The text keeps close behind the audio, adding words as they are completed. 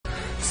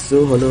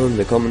So, hallo und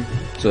willkommen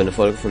zu einer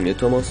Folge von mir,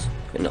 Thomas,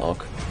 in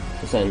Ark.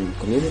 Das ist ein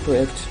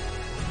Community-Projekt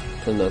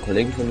von einer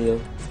Kollegin von mir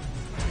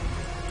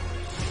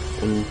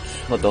und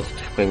hat gedacht,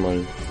 ich bring mal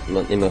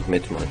immer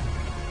mit mal.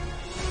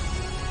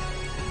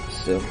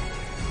 So.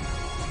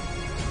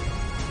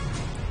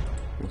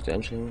 Noch die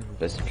Einstellung, am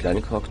besten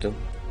kleine Charakter.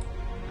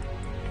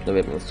 Da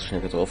werden wir uns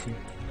schnell getroffen.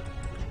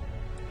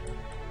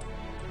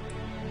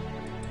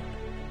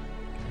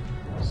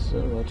 So,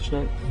 warte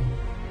schnell.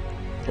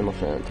 Ich mache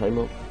schnell einen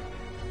Timer.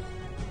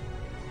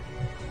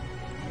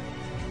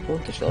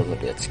 Und der Start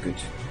wird jetzt gut.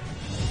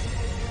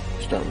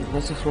 Starten,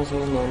 was ich mal so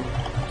genannt?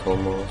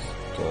 Thomas,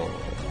 da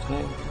 3.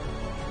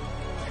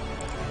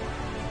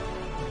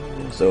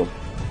 So.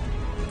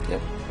 Ja,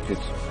 gut.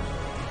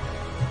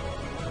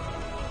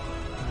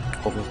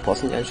 Hoffentlich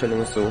passen die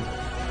Einstellungen so.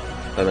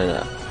 Bei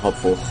meiner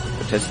Hauptwoche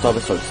getestet habe,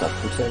 sollte es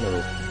auch gut sein, aber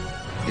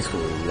ein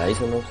bisschen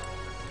leiser noch. Und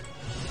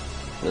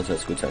dann soll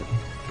es gut sein.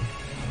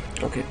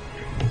 Okay.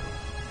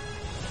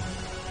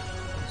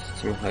 Das ist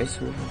ziemlich heiß.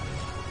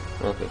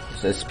 Okay,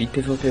 das ist Speed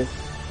PvP.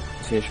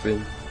 Für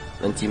spielen.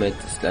 Mein Teammate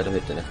ist leider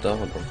heute nicht da,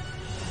 aber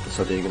das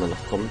sollte irgendwann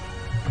noch kommen.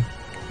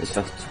 Ich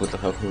dachte, es wurde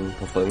auch ein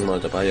paar Folgen mal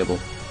dabei, aber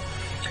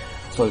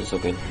sollte so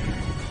gehen.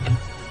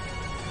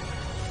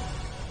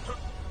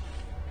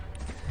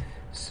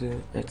 So,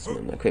 jetzt mit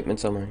dem Equipment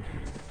sammeln.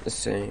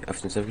 Das ist auf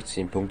dem Server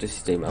 10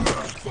 Punktesystem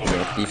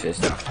aktiv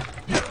ist.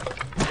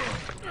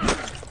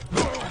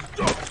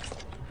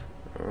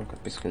 Ein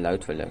bisschen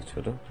laut vielleicht,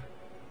 oder?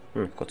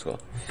 Kurz sogar.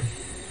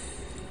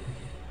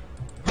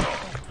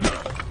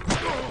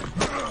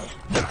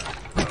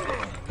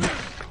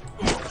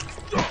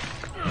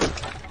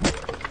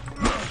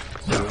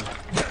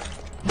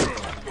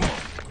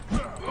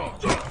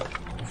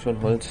 Schon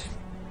Holz?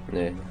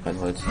 Nee, kein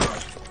Holz.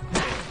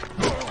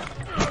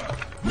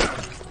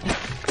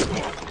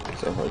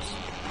 So, Holz.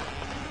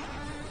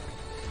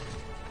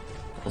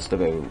 Das ist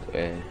dabei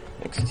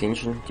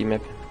Extinction, die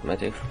Map,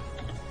 meinte ich.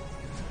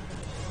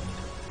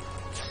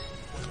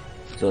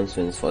 Sonst,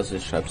 wenn es falsch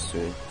ist, schreibst du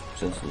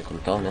sonst in die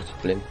Kommentare, nicht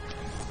Problem.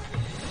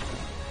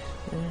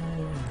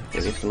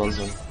 Der wird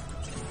langsam.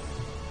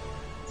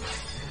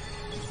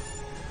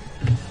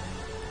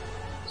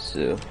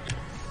 So.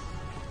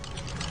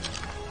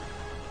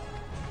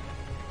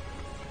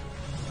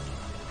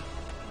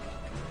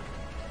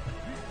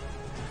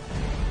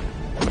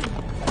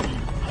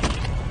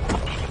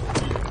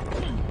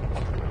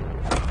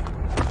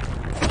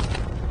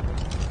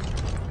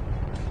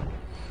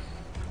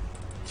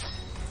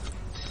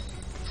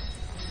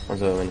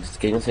 Also wenn ich das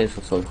Gegner sehe,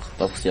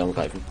 darf ich sie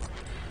angreifen.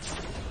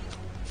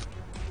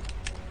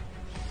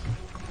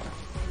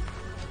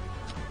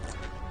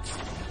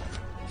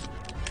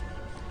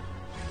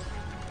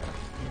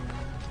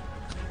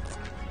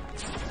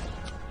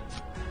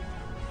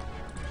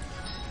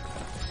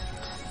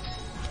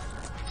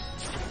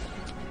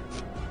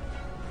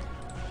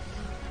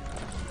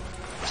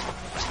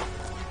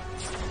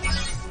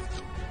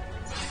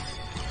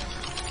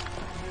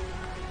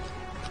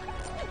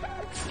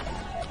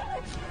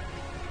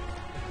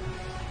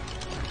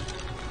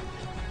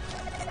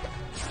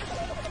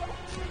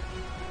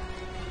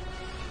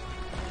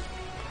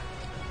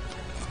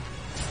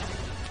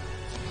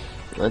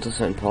 Das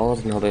ist ein paar,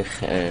 den habe ich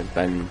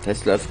beim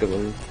Testlauf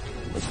gewonnen.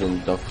 Also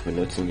den darf ich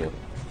benutzen hier.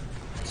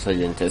 Das soll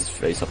den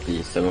Testphase, ob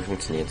die Server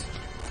funktioniert.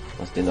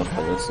 Was den darf ich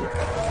benutzen.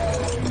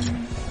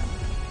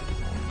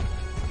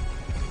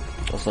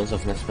 Was sonst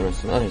auf nichts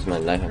benutzen? Ah, das ist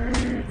mein Leicher.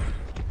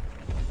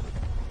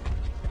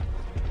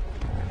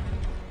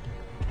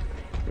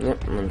 Ja,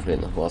 man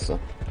fehlt noch Wasser.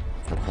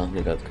 Hab ich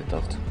mir gerade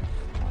gedacht.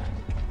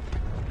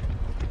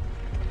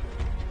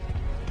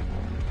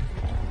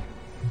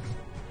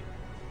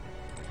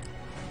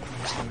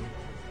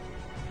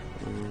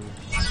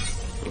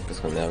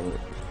 Das war mehr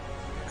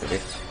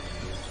Gewicht.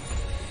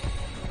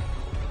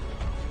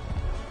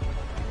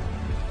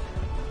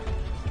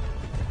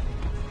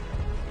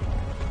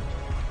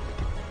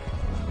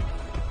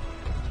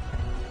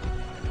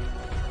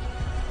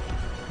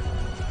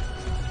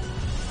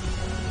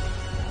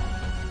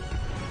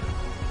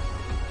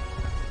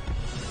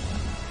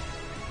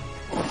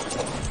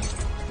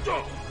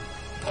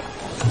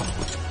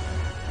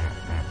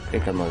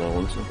 Kriegt er mal da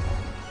runter.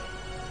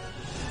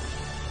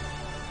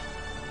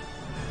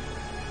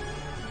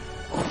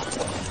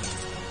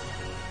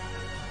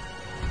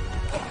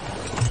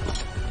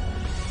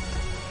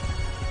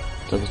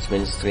 Darf ich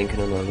zumindest trinken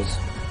und alles.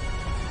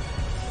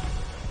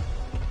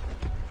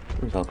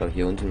 Und auch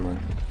hier unten mal.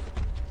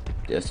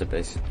 Die erste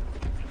Base.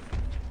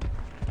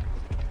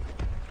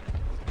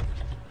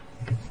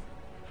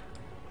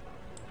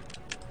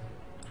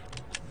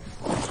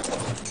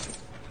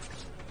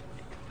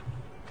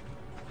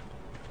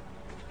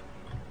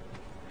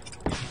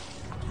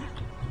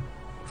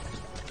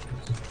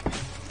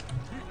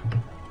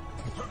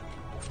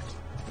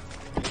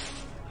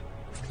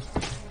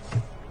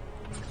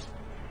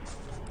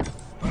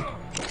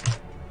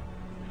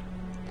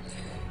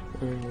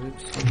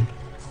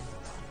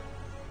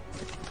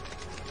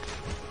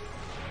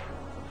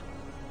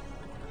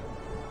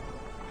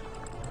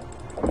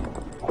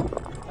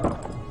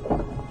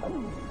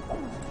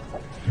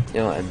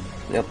 Ja,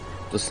 ja,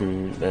 das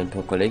sind ein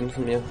paar Kollegen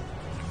von mir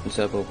im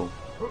Server.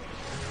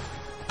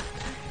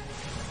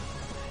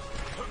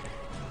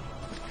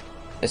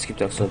 Es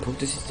gibt auch so ein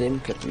Punktesystem,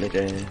 ich glaube mit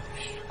ich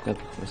weiß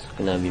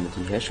genau wie man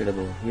die herstellt,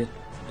 aber hier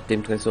mit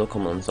dem Tresor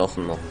kann man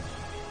Sachen machen.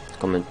 Da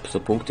kann man so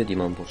Punkte, die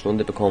man pro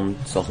Stunde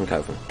bekommt, Sachen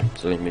kaufen,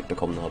 so wie ich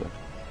mitbekommen habe.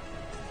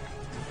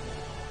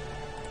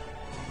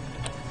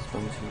 Das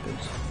war ein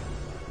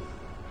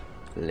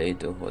Bild.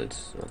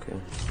 Lederholz, okay.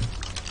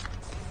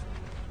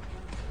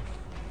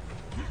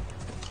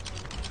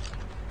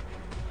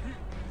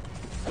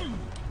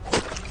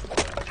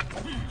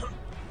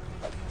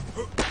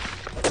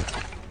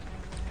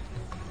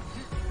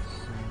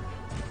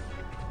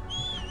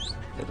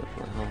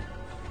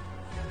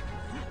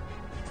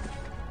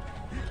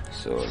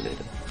 So,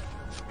 Leder.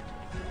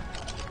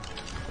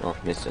 Oh,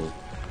 Mist.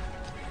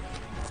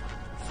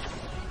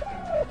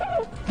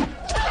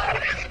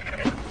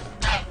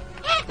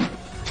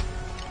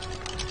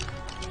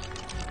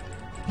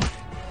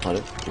 Hallo?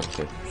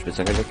 Okay,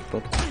 Spitzhacke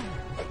weggepackt.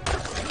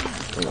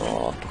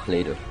 Oh, doch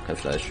Leder, kein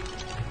Fleisch.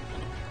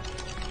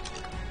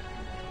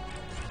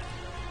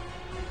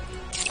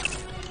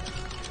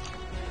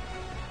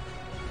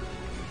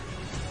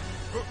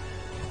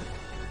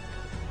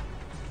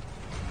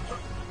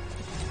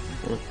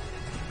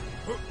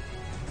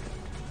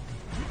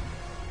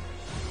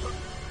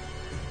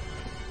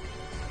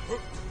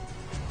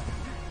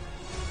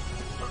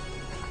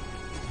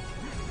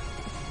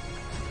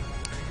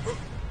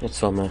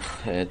 Jetzt haben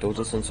wir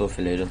Dodos und so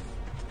viel Leder.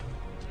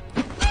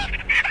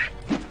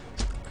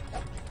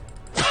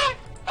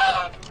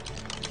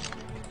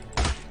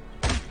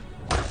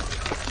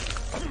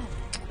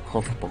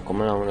 Hoffentlich bekommen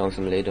wir auch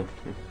langsam Leder.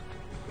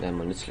 Wäre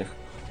mal nützlich.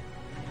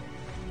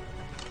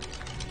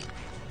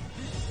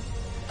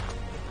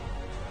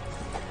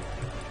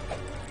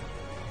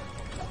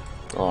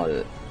 Oh,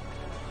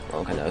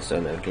 keine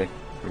Ausdauer mehr wirklich.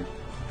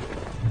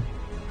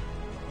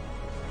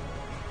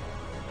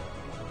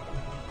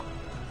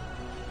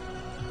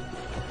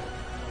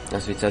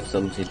 Also wie gesagt,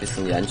 haben sie ein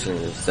bisschen die Einstellung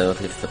selber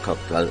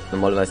verkackt, weil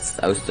normalerweise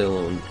ist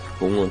Ausdauer und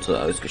Sprung und so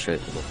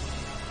ausgestellt. Aber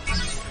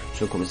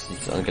schon komisch, dass sie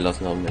es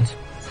angelassen haben jetzt.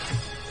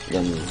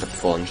 Ja, ich hab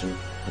vorhin schon,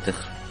 hatte ich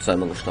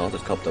zweimal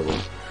gestartet gehabt, aber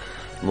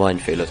war ein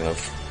Fehler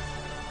drauf.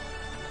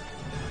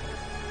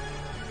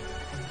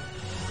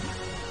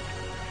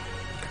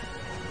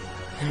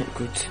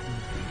 Gut.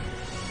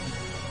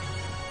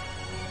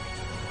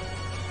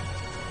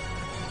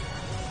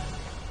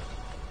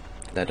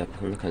 Leider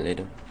bekommen wir kein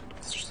Leder.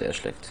 Das ist sehr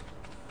schlecht.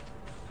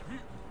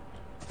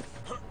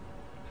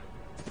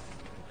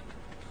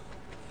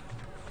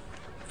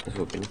 Also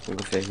wo bin ich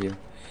ungefähr hier?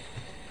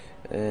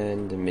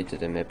 In der Mitte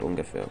der Map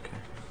ungefähr, okay.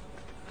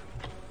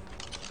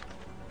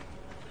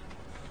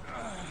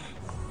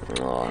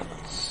 Oh,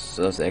 das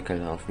ist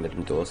ekelhaft mit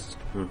dem Durst.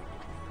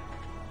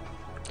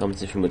 Da haben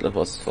sie vermutlich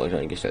was falsch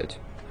eingestellt.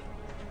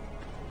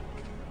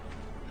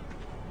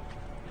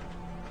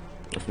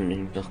 Dass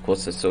man nach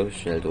kurzer Zeit so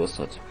schnell Durst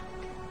hat.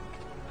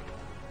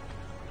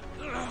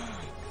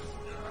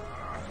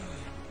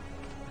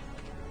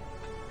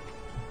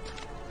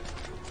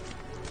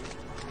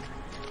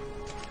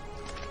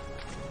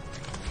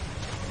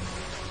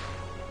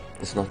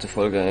 Also nach der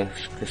Folge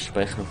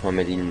sprechen wir mal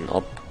mit ihnen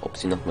ab, ob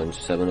sie nochmal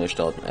selber neu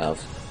starten,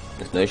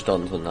 nicht neu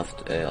starten, sondern auf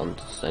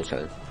anders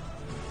einstellen.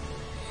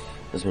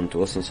 Das mit dem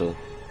Durst und so,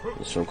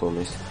 das ist schon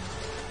komisch.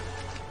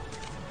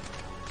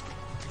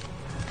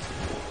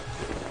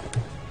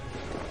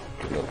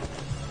 Ja.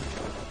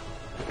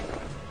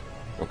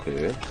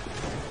 Okay.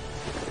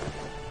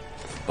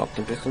 Backt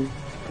ein bisschen.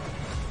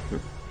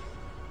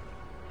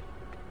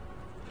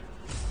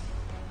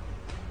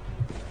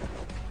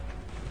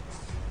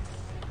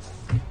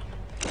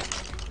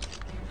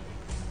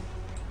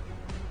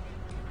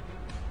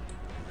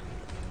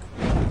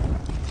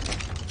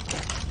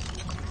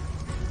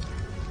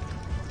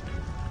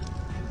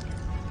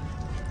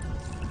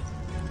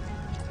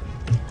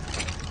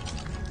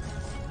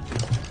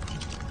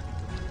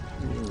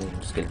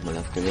 Das Geld mal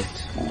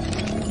aufgeweckt.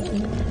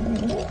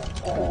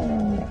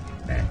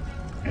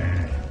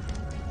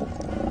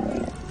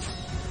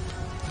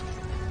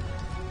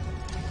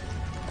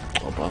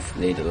 Aber auf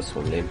Leder das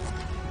Problem.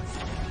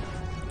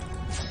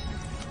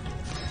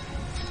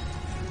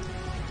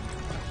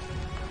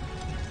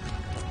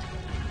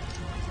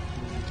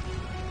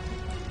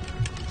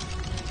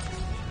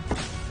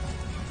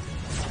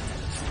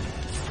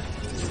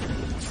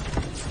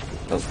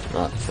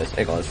 Oh, das ist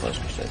egal, falsch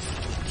gestellt.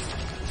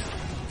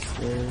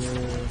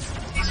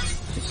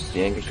 Das ist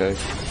die eingestellt.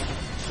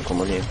 So kann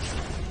man hier ein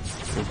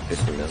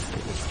bisschen mehr. So.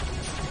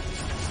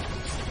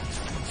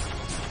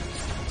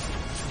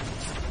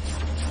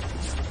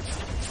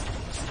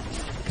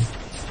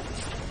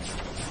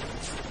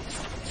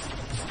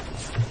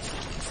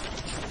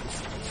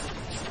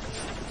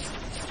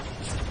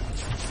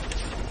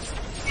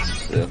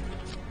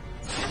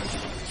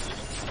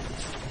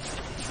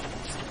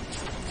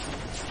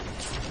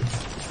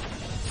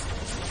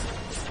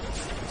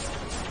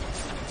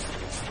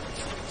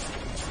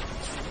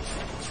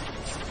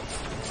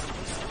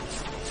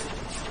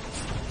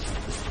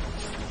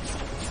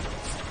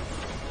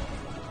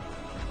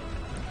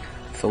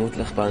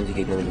 Vermutlich bauen die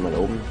Gegner wieder mal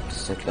oben.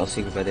 Das ist ein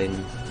Klassiker bei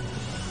denen.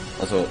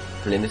 Also,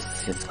 Problem ist,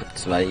 es jetzt gibt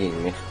 2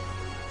 gegen mich.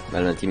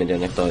 Weil mein Team, der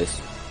nicht da ist.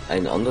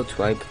 Ein anderer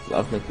Tribe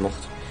auch nicht gemacht.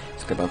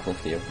 Es gab auch noch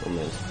die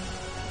Umwelt.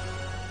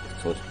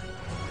 Tot.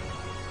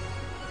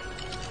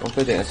 Auch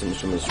bitte erst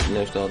schon mal das Spiel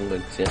neu starten, weil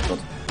ich sehe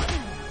gerade.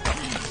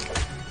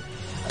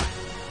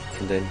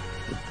 Von denen.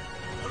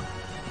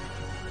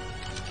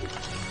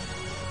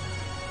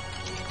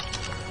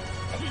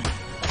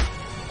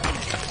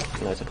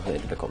 Na, jetzt habe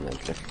ich bekommen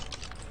endlich.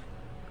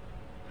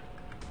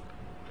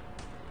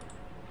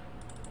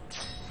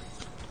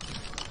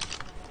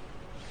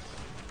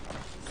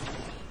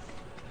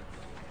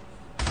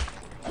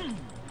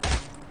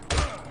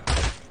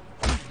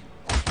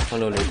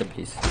 Hallo Leute,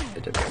 please.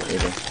 Bitte,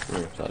 bitte.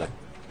 Schade.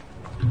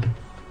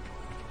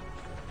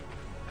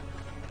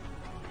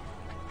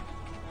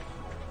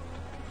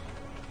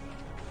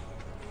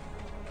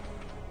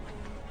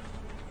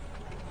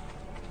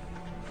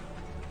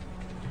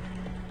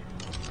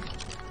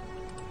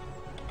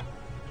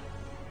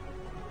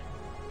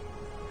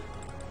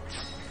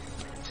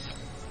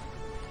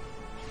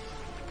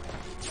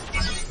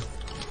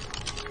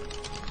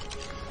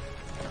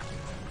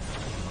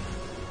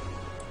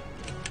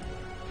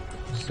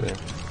 So.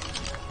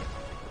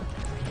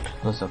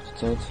 Was ist auf die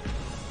Zeit?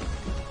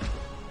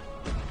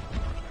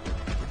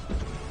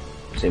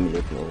 10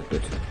 Minuten, aber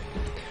gut.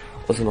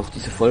 Also noch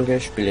diese Folge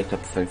spiele ich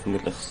glaube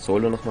vermutlich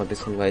solo noch mal ein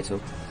bisschen weiter.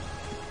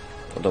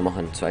 Oder mache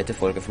eine zweite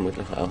Folge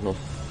vermutlich auch noch.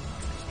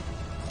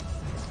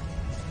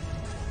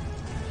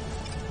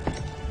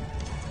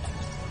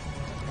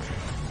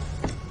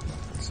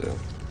 So.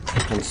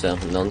 Kannst du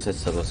auch einen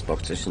ansetzen, aber es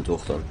packt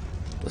zwischendurch dann.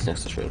 Das ist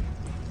nicht so schön.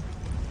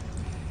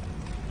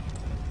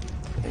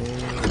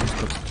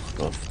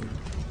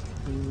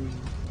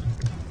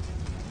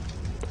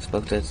 Was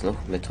braucht er jetzt noch?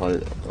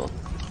 Metall. Oh.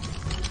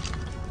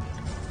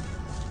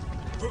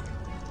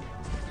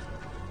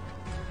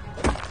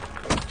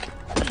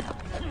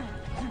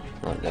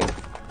 Ah, leck.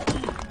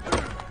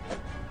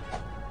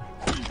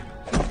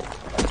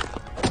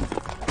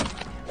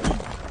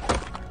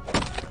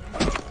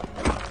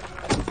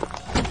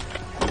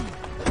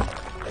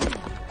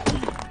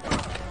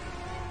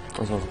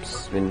 Also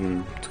hab's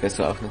wenn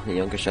Dresser auch noch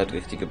nie angeschaut,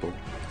 richtig, aber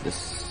das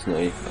ist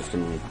neu auf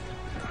dem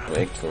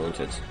Projekt von uns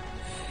jetzt.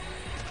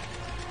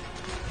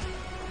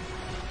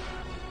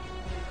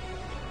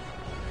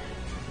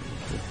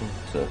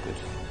 Sehr gut.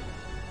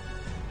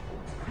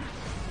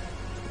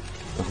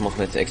 Noch machen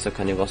wir jetzt extra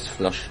keine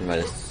Wasserflaschen,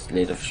 weil es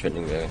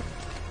Lederverschwendung wäre.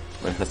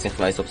 Weil ich jetzt nicht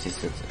weiß, ob sie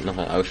es jetzt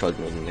nachher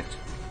ausschalten oder nicht.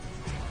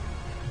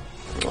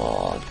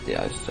 Oh, die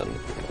Ausdauer.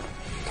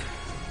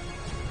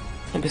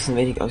 Ein bisschen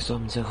wenig Ausdauer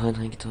haben sie auch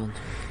reingetan.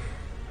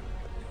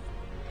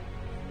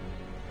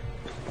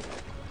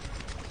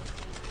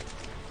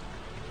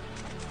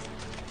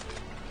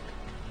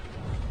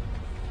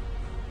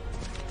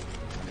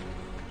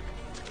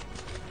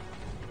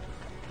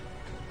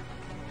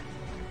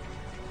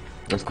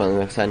 Das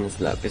kann auch sein,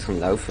 dass ein bisschen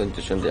laufen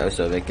und schon die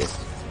Ausdauer weg ist.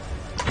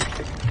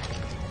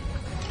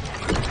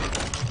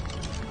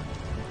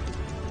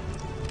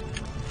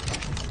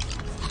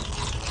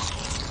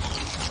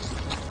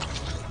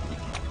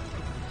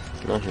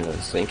 Na, ich will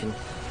was trinken.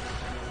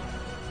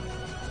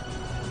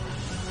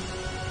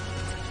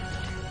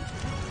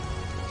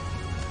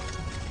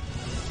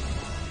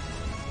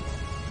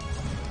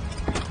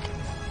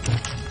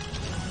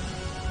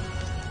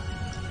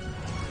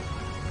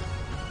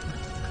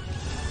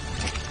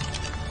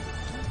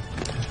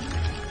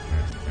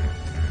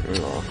 Ja,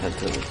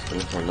 könnte das, wenn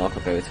ich mal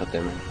nachgebaut hat,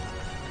 dem.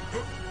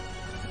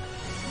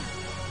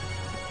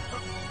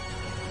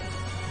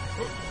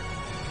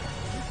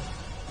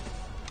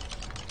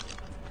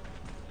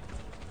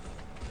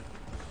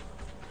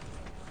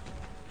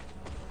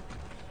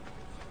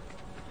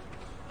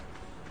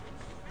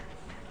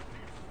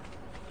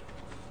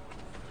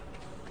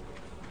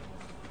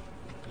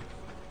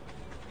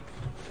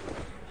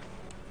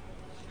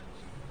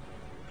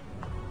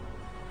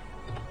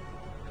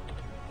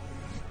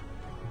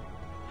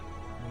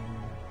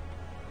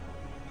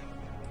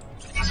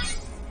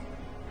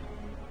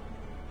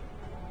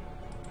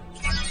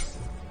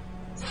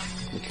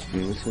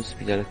 Movement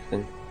Speed alles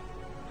drin.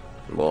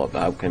 Boah,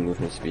 überhaupt kein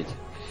Movement Speed.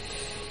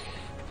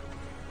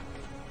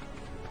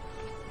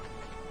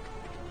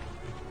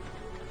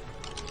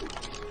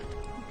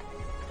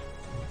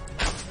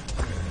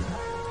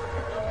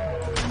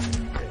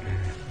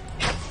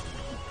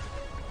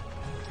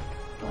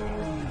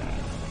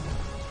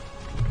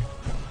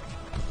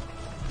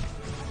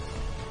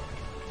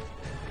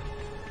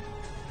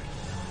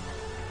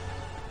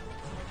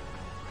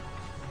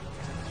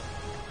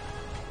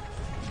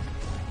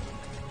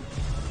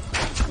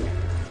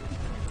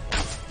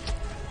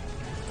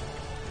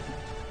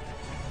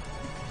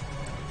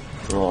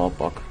 Oh,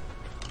 Bock.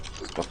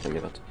 Das macht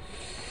mir was.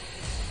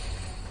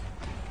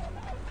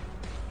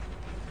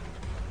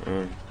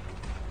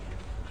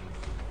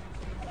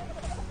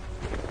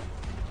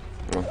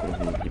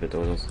 Ach, liebe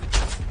Dodos.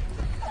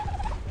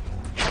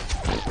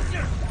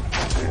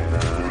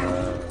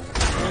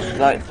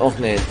 Nein, auch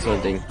nee, so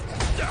ein Ding.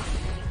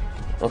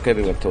 Okay,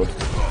 bin gleich tot.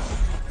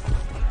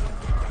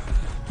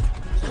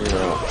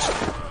 Ja.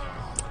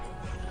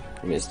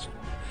 Mist.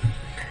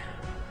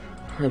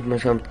 Mal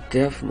schauen, ob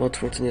der Mod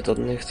funktioniert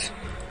oder nicht.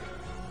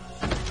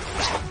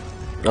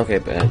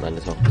 Okay, meine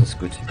Sache, das ist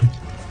gut.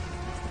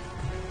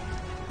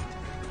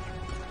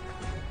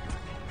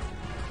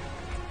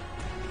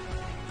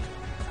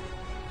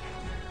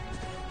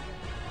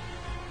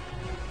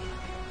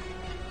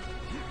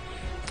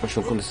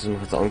 Schon gut, dass es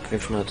mich jetzt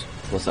angegriffen hat.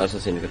 Was aus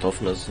Versehen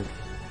getroffen ist.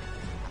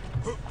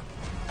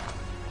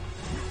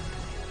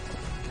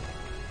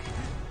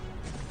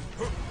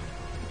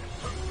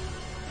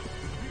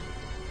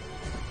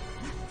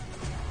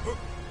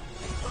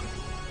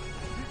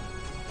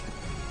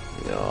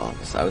 Ja,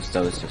 das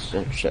Ausdauer ist so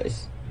ein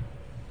Scheiß.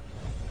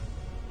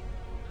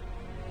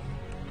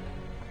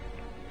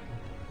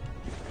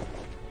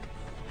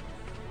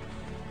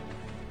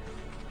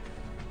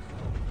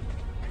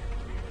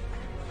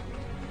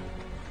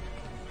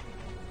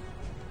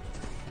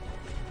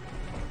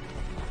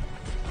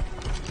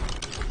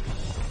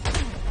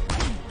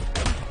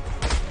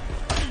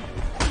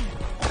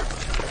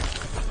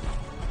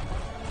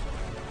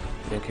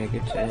 Okay,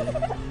 gut.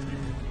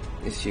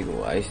 Ist hier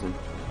irgendwo Eisen?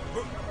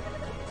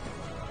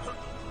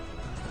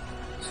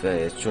 Das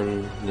wäre jetzt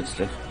schon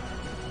nützlich.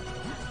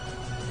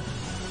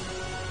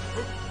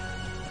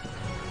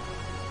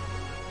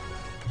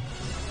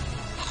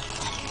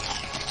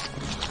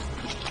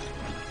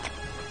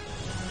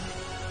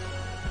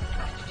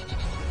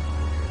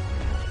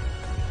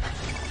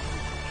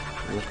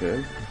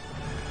 Okay.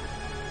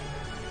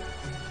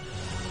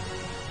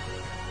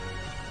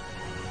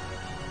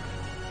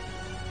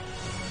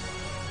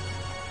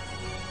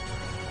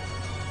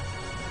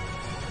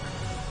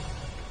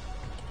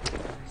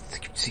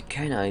 Jetzt gibt es hier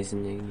kein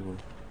Eisen irgendwo.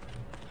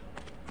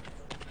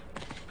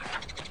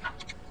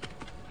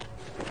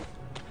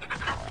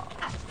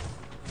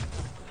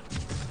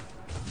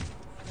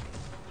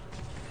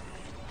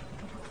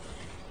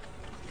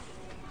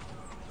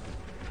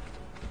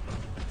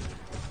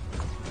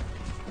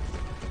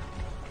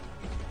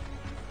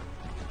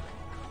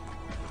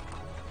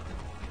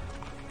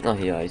 Ah,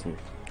 hier Eisen.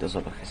 Das ist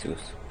aber Jesus.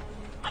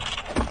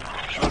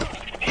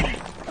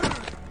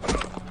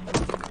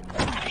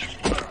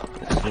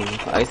 Jetzt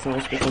noch Eisen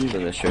rausbekommen,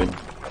 das wäre schön.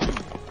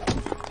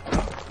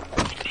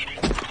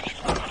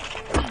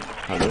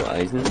 Hallo,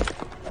 Eisen.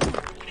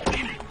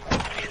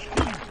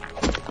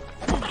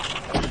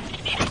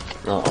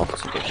 Ah,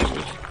 80 ist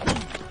gut.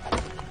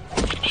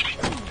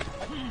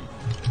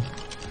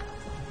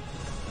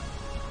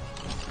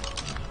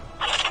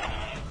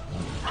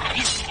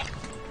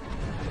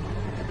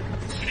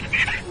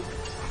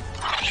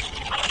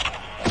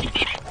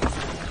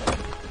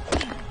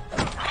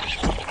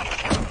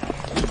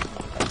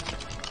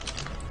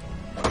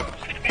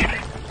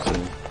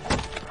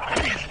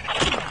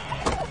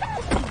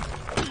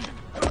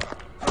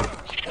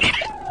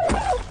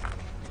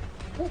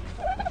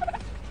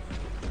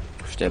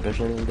 Sterbe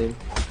schon in dem.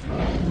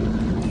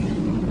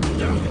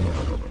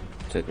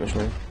 Töt mich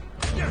schnell.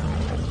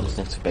 Ich muss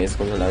noch zur Base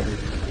runterlaufen.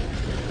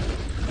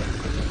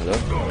 Hallo?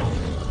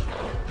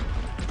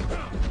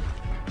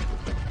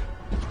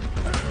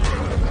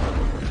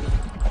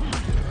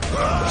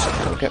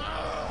 Okay.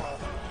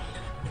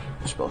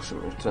 Ich brauche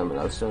schon zweimal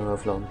Ausstellung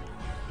aufladen.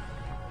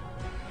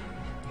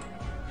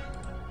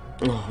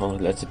 Oh,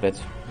 letzte Bett.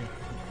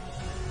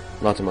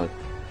 Warte mal.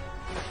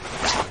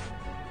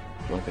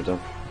 Okay, doch.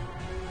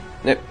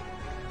 Ne.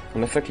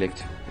 Haben wir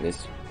verklickt.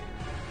 Mist.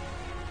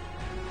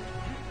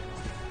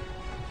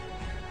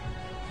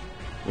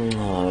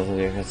 Oh, das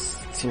ist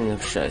jetzt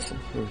ziemlich scheiße.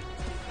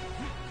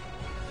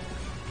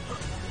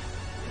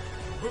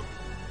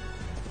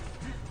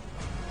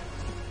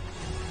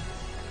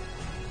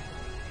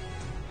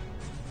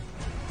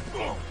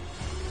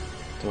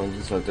 Da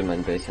unten sollte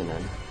mein Base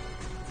hinein.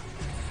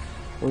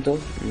 Oder?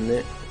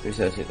 Ne, ich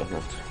weiß nicht, doch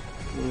nicht.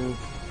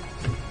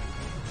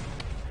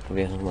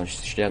 Probieren nochmal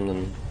sterben,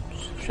 dann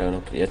schauen,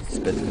 ob jetzt das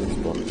Bett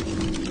spawnen.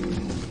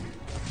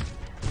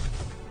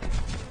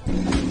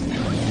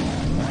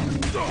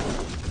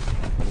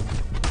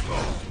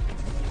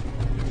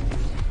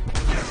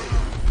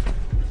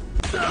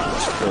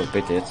 Oh,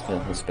 bitte jetzt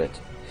rein ins Bett.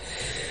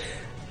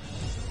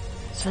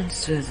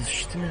 Sonst wäre das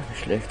Stimme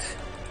schlecht.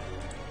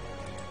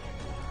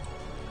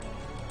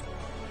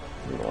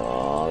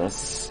 Oh,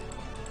 das ist...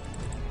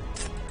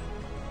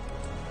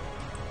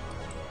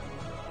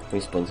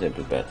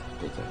 Responsible Bett,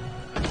 bitte.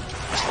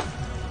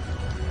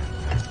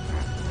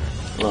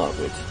 Ah,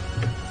 gut.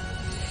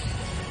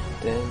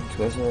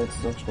 Dann tun wir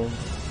jetzt noch schnell.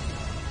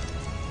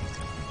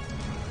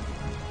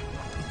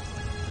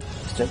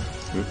 Was denn?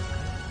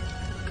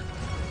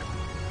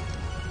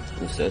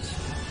 Was ist das?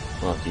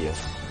 Ah, hier.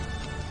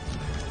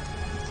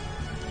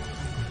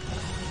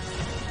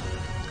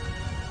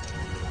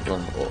 Ah,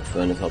 oh,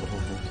 für eine Farbe.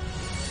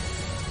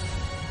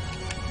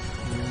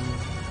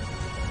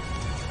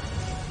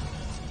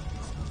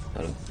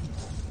 Hallo.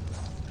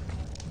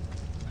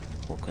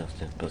 Wo kann das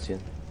denn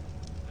passieren?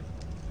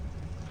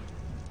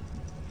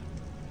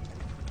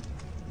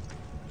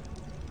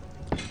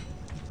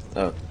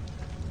 Oh.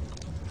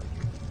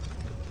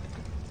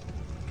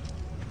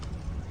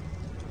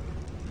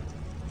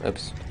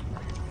 Ups.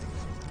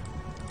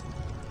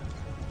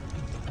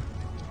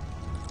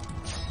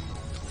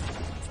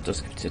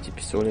 Das gibt's ja die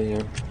Pistole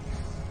hier.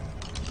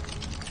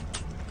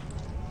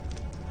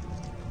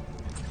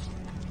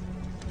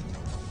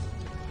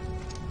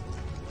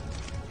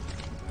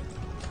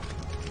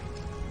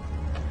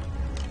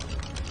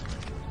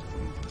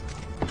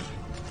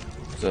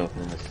 So,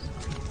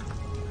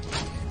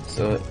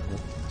 so.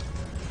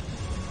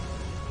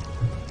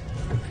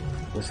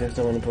 Was heißt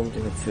da meine Punkte?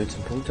 Ich habe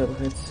 14 Punkte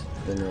aber jetzt.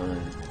 Genau.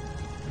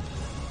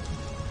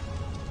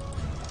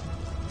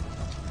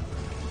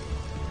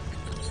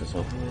 Gibt's das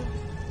auch hier?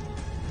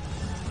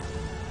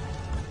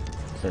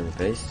 Kleine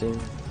Base-Ding.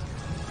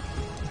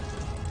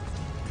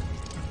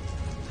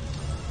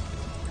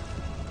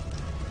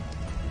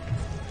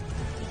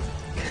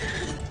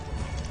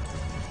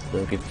 So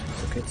geht's.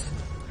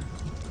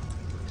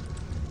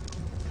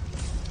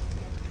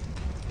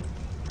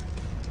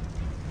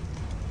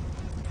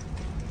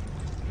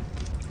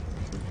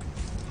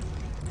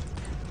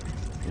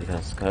 Wie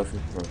kannst du kaufen?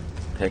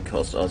 Pack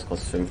kostet aus,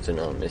 kostet 15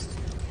 Euro. Mist.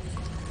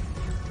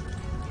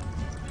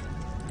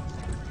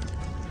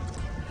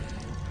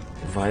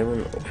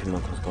 Wyvern, okay,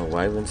 man kann sogar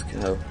Wyverns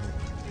kaufen.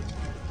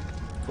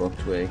 Rock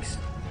 2 Eggs.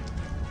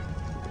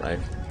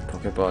 Live.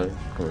 Pokéball.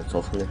 Kann man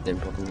Tochen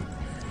mitnehmen, Pokémon.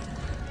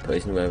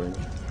 Poison Wyvern.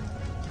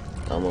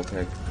 Armor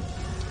Pack.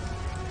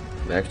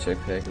 Werkzeug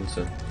Pack und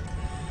so.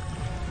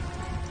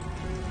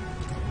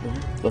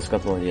 Das ist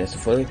gerade mal die erste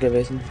Folge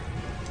gewesen.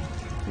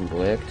 Ein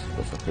Projekt,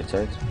 das hat viel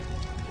Zeit.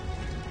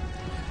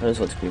 Alles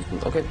was genießen.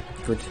 Okay,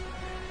 gut.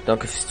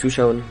 Danke fürs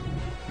Zuschauen.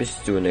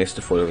 Bis zur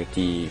nächsten Folge,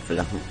 die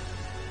vielleicht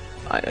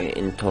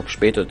einen Tag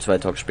später, 2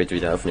 Tage später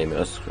wieder aufnehmen.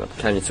 Also eine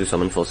kleine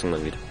Zusammenfassung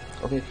dann wieder.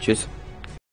 Okay, tschüss.